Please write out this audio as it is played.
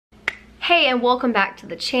Hey, and welcome back to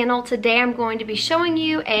the channel. Today I'm going to be showing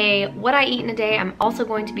you what I eat in a day. I'm also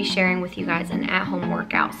going to be sharing with you guys an at-home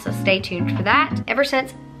workout, so stay tuned for that. Ever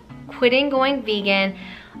since quitting going vegan,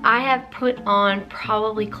 I have put on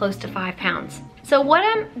probably close to 5 pounds. So what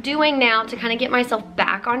I'm doing now to kind of get myself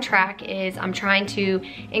back on track is I'm trying to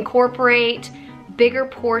incorporate bigger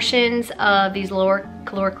portions of these lower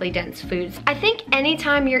calorically dense foods. I think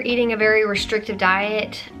anytime you're eating a very restrictive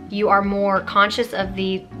diet, you are more conscious of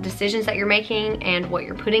the decisions that you're making and what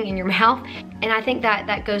you're putting in your mouth. And I think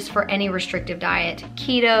that goes for any restrictive diet.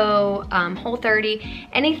 Keto, Whole30,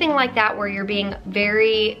 anything like that where you're being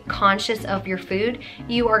very conscious of your food,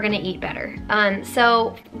 you are gonna eat better.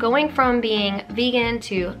 So going from being vegan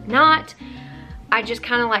to not, I just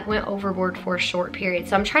kind of like went overboard for a short period.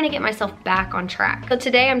 So I'm trying to get myself back on track. So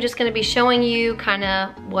today I'm just gonna be showing you kind of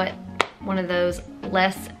what one of those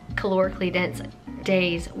less calorically dense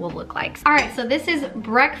days will look like. All right, so this is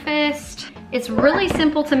breakfast. It's really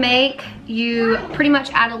simple to make. You pretty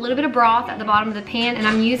much add a little bit of broth at the bottom of the pan, and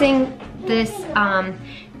I'm using this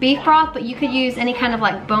beef broth, but you could use any kind of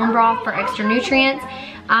like bone broth for extra nutrients.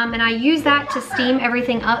 And I use that to steam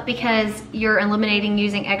everything up because you're eliminating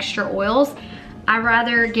using extra oils. I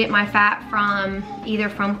rather get my fat from either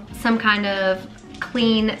from some kind of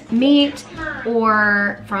clean meat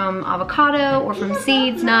or from avocado or from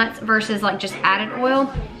seeds, nuts, versus like just added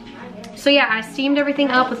oil. So yeah, I steamed everything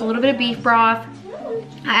up with a little bit of beef broth.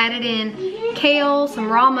 I added in kale,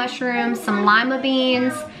 some raw mushrooms, some lima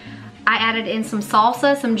beans. I added in some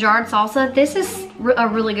salsa, some jarred salsa. This is a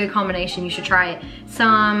really good combination, you should try it.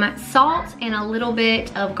 Some salt and a little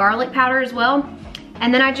bit of garlic powder as well.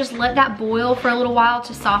 And then I just let that boil for a little while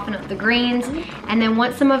to soften up the greens. And then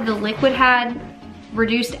once some of the liquid had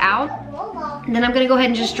reduced out, then I'm gonna go ahead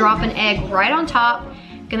and just drop an egg right on top.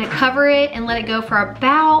 Gonna cover it and let it go for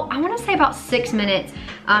about, I wanna say about 6 minutes.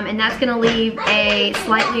 And that's gonna leave a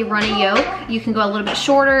slightly runny yolk. You can go a little bit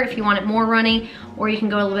shorter if you want it more runny, or you can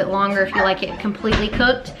go a little bit longer if you like it completely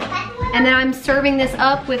cooked. And then I'm serving this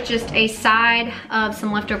up with just a side of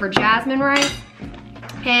some leftover jasmine rice.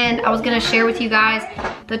 And I was gonna share with you guys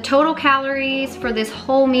the total calories for this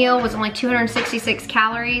whole meal was only 266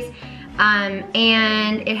 calories.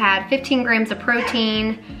 And it had 15 grams of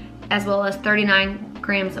protein as well as 39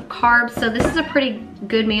 grams of carbs. So this is a pretty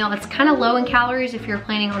good meal. It's kind of low in calories if you're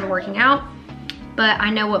planning on working out, but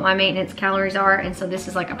I know what my maintenance calories are, and so this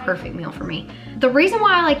is like a perfect meal for me. The reason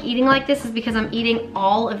why I like eating like this is because I'm eating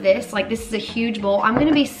all of this. Like, this is a huge bowl. I'm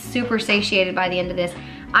gonna be super satiated by the end of this.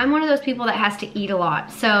 I'm one of those people that has to eat a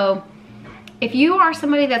lot. So if you are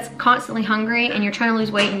somebody that's constantly hungry and you're trying to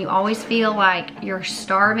lose weight and you always feel like you're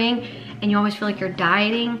starving and you always feel like you're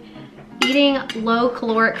dieting, eating low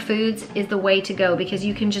caloric foods is the way to go, because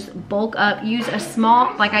you can just bulk up. Use a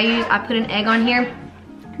small, like I put an egg on here.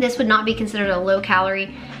 This would not be considered a low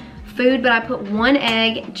calorie food, but I put 1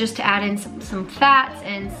 egg just to add in some fats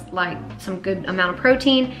and like some good amount of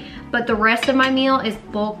protein. But the rest of my meal is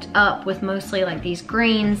bulked up with mostly like these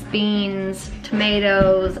greens, beans,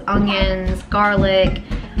 tomatoes, onions, garlic,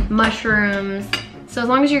 mushrooms. So as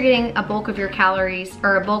long as you're getting a bulk of your calories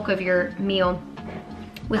or a bulk of your meal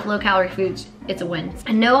with low calorie foods, it's a win.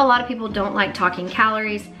 I know a lot of people don't like talking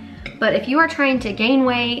calories, but if you are trying to gain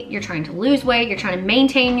weight, you're trying to lose weight, you're trying to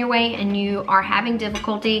maintain your weight, and you are having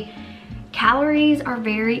difficulty, calories are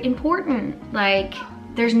very important. Like,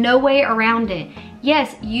 there's no way around it.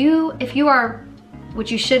 Yes, if you are,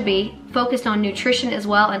 which you should be, focused on nutrition as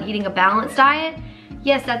well and eating a balanced diet,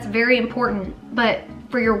 yes, that's very important. But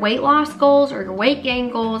for your weight loss goals or your weight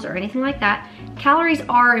gain goals or anything like that, calories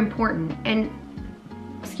are important. And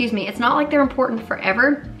excuse me, it's not like they're important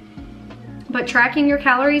forever, but tracking your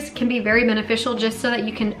calories can be very beneficial just so that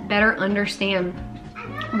you can better understand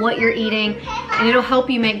what you're eating, and it'll help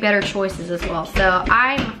you make better choices as well. So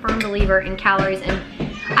I'm a firm believer in calories, and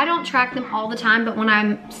I don't track them all the time, but when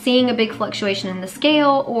I'm seeing a big fluctuation in the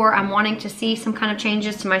scale or I'm wanting to see some kind of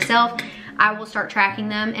changes to myself, I will start tracking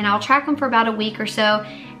them, and I'll track them for about a week or so.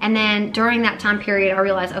 And then during that time period, I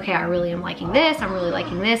realize, okay, I really am liking this, I'm really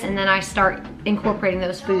liking this, and then I start incorporating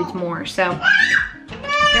those foods more. So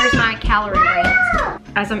there's my calorie rate.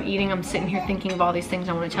 As I'm eating, I'm sitting here thinking of all these things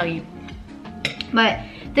I want to tell you. But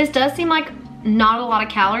this does seem like not a lot of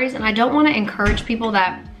calories, and I don't want to encourage people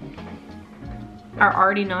that are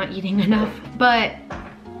already not eating enough, but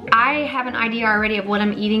I have an idea already of what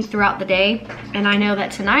I'm eating throughout the day, and I know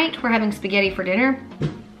that tonight we're having spaghetti for dinner.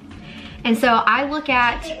 And so I look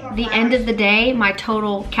at the end of the day, my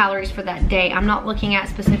total calories for that day. I'm not looking at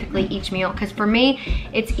specifically each meal, because for me,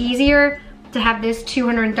 it's easier to have this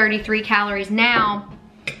 233 calories now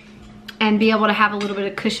and be able to have a little bit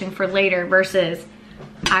of cushion for later versus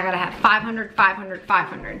I gotta have 500, 500,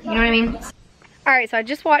 500. You know what I mean? All right, so I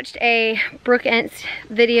just watched a Brooke Entz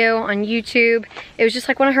video on YouTube. It was just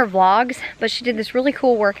like one of her vlogs, but she did this really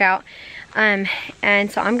cool workout. And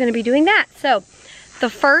so I'm gonna be doing that. So the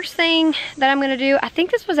first thing that I'm gonna do, I think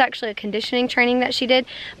this was actually a conditioning training that she did,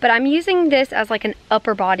 but I'm using this as like an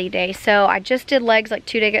upper body day. So I just did legs like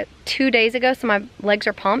 2 days ago, so my legs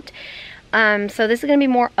are pumped. So this is gonna be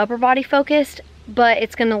more upper body focused, but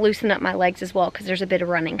it's gonna loosen up my legs as well because there's a bit of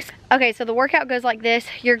running. Okay, so the workout goes like this.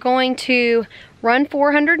 You're going to run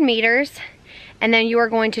 400 meters, and then you are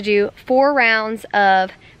going to do 4 rounds of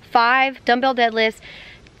 5 dumbbell deadlifts,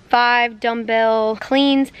 5 dumbbell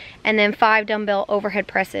cleans, and then 5 dumbbell overhead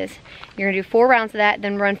presses. You're gonna do 4 rounds of that,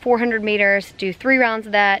 then run 400 meters, do 3 rounds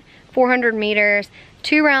of that, 400 meters,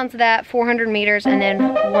 2 rounds of that, 400 meters, and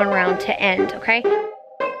then 1 round to end, okay?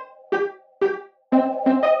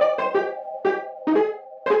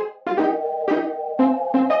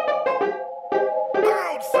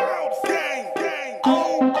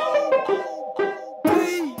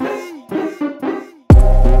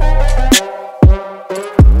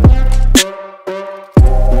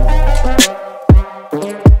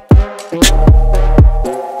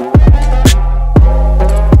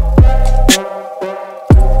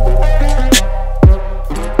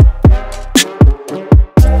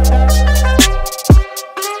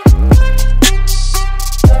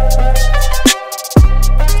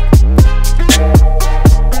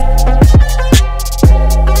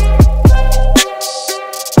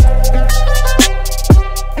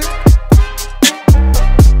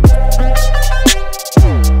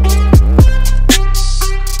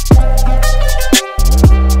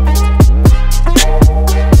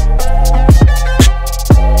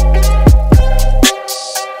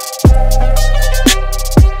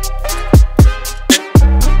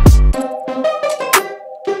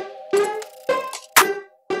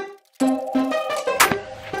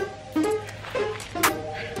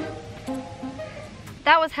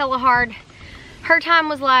 That was hella hard. Her time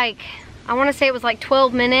was like, I want to say it was like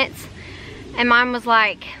 12 minutes, and mine was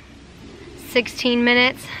like 16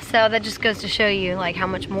 minutes. So that just goes to show you like how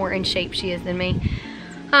much more in shape she is than me.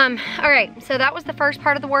 All right, so that was the first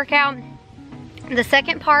part of the workout. The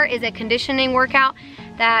second part is a conditioning workout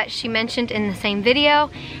that she mentioned in the same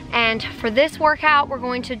video. And for this workout, we're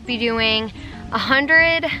going to be doing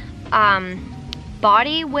 100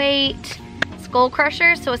 body weight skull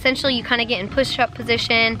crushers. So essentially you kind of get in push-up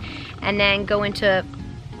position and then go to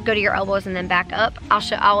your elbows and then back up.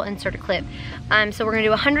 I'll insert a clip. So we're gonna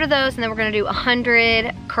do 100 of those, and then we're gonna do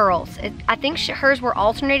 100 curls. I think hers were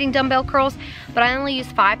alternating dumbbell curls, but I only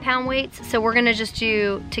used 5-pound weights, so we're gonna just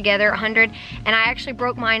do together 100. And I actually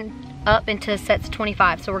broke mine up into sets of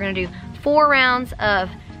 25. So we're gonna do 4 rounds of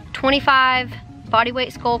 25 body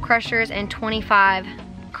weight skull crushers and 25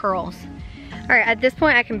 curls. All right, at this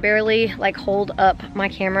point I can barely like hold up my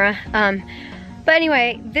camera. But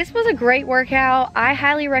anyway, this was a great workout. I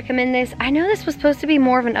highly recommend this. I know this was supposed to be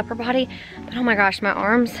more of an upper body, but oh my gosh, my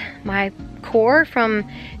arms, my core from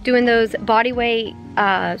doing those body weight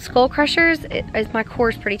skull crushers, my core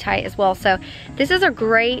is pretty tight as well. So this is a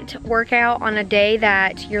great workout on a day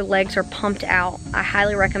that your legs are pumped out. I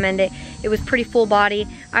highly recommend it. It was pretty full body.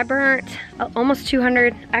 I burnt almost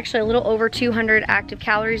 200, actually a little over 200 active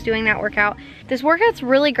calories doing that workout. This workout's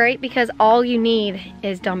really great because all you need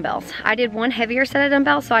is dumbbells. I did one heavier set of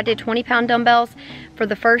dumbbells, so I did 20-pound dumbbells for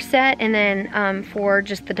the first set, and then for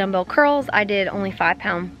just the dumbbell curls, I did only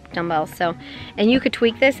 5-pound dumbbells. So, and you could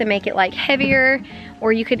tweak this and make it like heavier,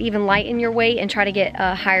 or you could even lighten your weight and try to get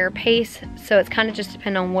a higher pace. So it's kind of just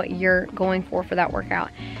depend on what you're going for that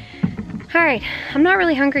workout. All right, I'm not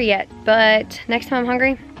really hungry yet, but next time I'm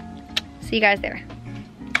hungry, see you guys there.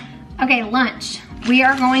 Okay, lunch. We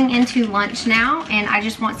are going into lunch now, and I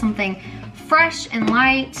just want something fresh and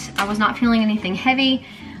light. I was not feeling anything heavy.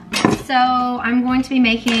 So I'm going to be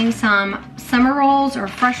making some summer rolls or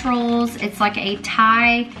fresh rolls. It's like a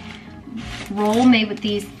Thai roll made with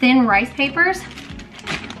these thin rice papers.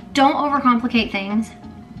 Don't overcomplicate things.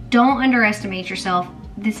 Don't underestimate yourself.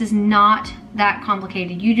 This is not that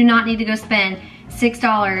complicated. You do not need to go spend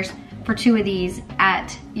 $6 for 2 of these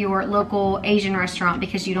at your local Asian restaurant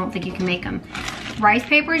because you don't think you can make them. Rice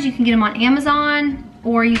papers, you can get them on Amazon,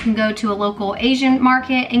 or you can go to a local Asian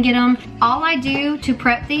market and get them. All I do to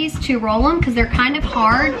prep these to roll them, because they're kind of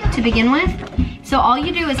hard to begin with, so all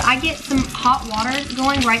you do is I get some hot water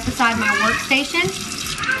going right beside my workstation,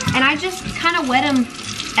 and I just kind of wet them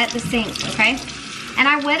at the sink, okay? And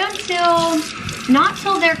I wet them till, not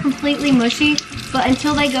till they're completely mushy, but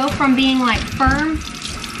until they go from being like firm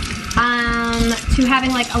to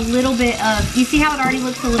having like a little bit of, you see how it already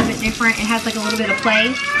looks a little bit different? It has like a little bit of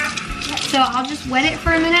play. So I'll just wet it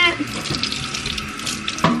for a minute.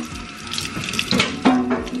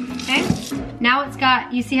 Okay, now it's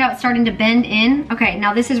got, you see how it's starting to bend in? Okay,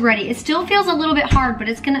 now this is ready. It still feels a little bit hard, but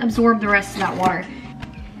it's gonna absorb the rest of that water.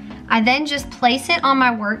 I then just place it on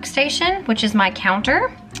my workstation, which is my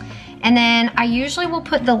counter. And then I usually will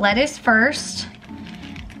put the lettuce first.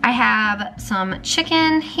 I have some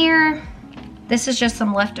chicken here. This is just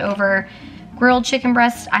some leftover grilled chicken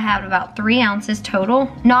breast. I have about 3 ounces total,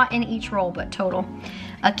 not in each roll, but total.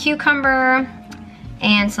 A cucumber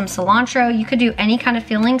and some cilantro. You could do any kind of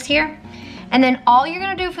fillings here. And then all you're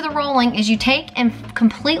gonna do for the rolling is you take and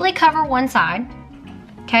completely cover one side,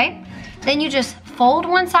 okay? Then you just fold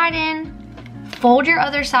one side in, fold your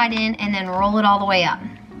other side in, and then roll it all the way up.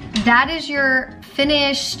 That is your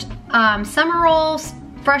finished summer rolls,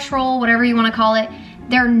 fresh roll, whatever you wanna call it.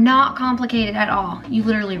 They're not complicated at all. You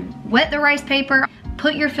literally wet the rice paper,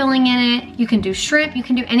 put your filling in it. You can do shrimp, you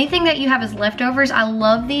can do anything that you have as leftovers. I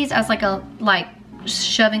love these as like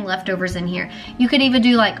shoving leftovers in here. You could even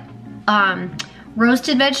do like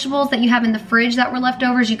roasted vegetables that you have in the fridge that were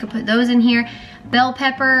leftovers. You could put those in here. Bell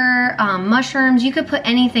pepper, mushrooms, you could put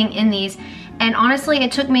anything in these. And honestly,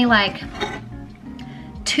 it took me like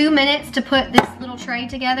 2 minutes to put this little tray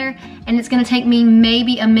together, and it's gonna take me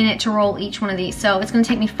maybe a minute to roll each one of these. So it's gonna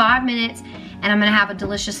take me 5 minutes, and I'm gonna have a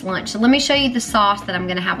delicious lunch. So let me show you the sauce that I'm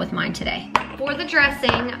gonna have with mine today. For the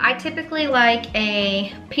dressing, I typically like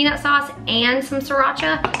a peanut sauce and some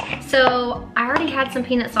sriracha. So I already had some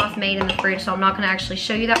peanut sauce made in the fridge, so I'm not gonna actually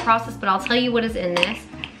show you that process, but I'll tell you what is in this.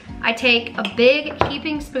 I take a big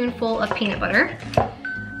heaping spoonful of peanut butter.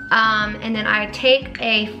 And then I take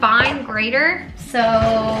a fine grater. So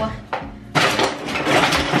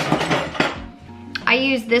I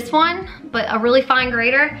use this one, but a really fine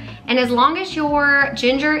grater. And as long as your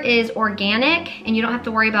ginger is organic and you don't have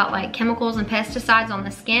to worry about like chemicals and pesticides on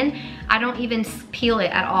the skin, I don't even peel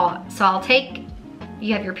it at all. So I'll take,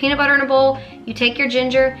 you have your peanut butter in a bowl, you take your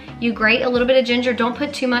ginger, you grate a little bit of ginger. Don't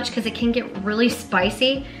put too much because it can get really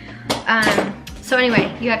spicy. So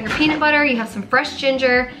anyway, you have your peanut butter, you have some fresh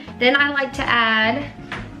ginger. Then I like to add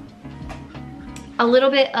a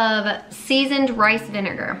little bit of seasoned rice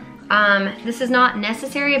vinegar. This is not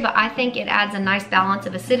necessary, but I think it adds a nice balance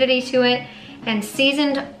of acidity to it. And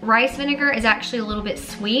seasoned rice vinegar is actually a little bit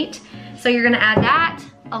sweet. So you're gonna add that,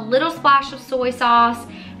 a little splash of soy sauce,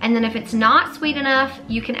 and then if it's not sweet enough,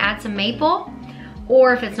 you can add some maple.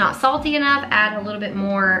 Or if it's not salty enough, add a little bit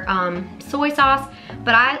more soy sauce.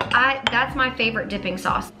 But that's my favorite dipping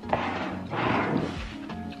sauce.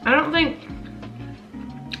 I don't think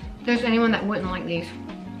there's anyone that wouldn't like these.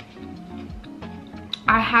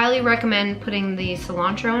 I highly recommend putting the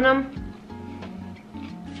cilantro in them.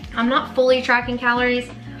 I'm not fully tracking calories,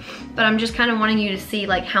 but I'm just kind of wanting you to see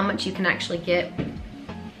like how much you can actually get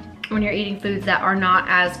when you're eating foods that are not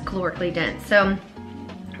as calorically dense. So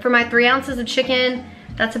for my 3 ounces of chicken,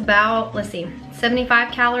 that's about, let's see,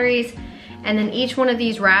 75 calories. And then each one of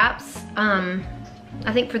these wraps,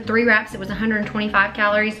 I think for 3 wraps, it was 125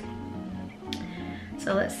 calories.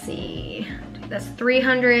 So let's see, that's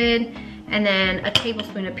 300. And then a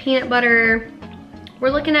tablespoon of peanut butter. We're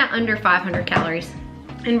looking at under 500 calories.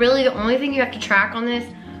 And really the only thing you have to track on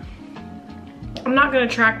this, I'm not gonna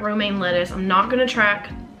track romaine lettuce. I'm not gonna track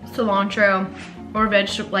cilantro or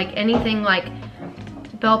vegetable, like anything like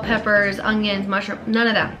bell peppers, onions, mushroom, none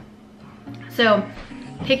of that. So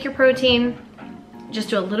pick your protein, just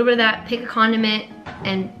do a little bit of that, pick a condiment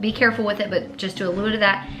and be careful with it, but just do a little bit of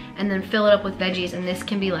that and then fill it up with veggies, and this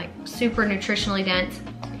can be like super nutritionally dense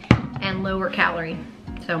and lower calorie.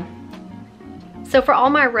 So for all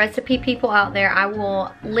my recipe people out there, I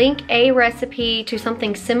will link a recipe to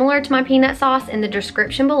something similar to my peanut sauce in the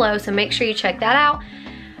description below, so make sure you check that out.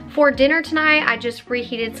 For dinner tonight, I just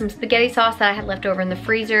reheated some spaghetti sauce that I had left over in the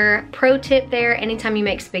freezer. Pro tip there, anytime you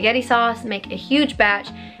make spaghetti sauce, make a huge batch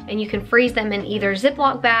and you can freeze them in either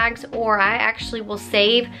Ziploc bags, or I actually will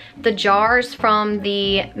save the jars from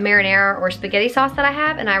the marinara or spaghetti sauce that I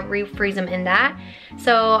have and I refreeze them in that.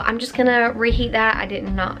 So I'm just gonna reheat that. I did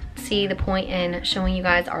not see the point in showing you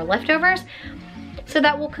guys our leftovers. So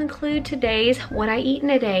that will conclude today's What I Eat in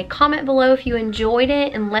a Day. Comment below if you enjoyed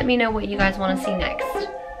it and let me know what you guys wanna see next.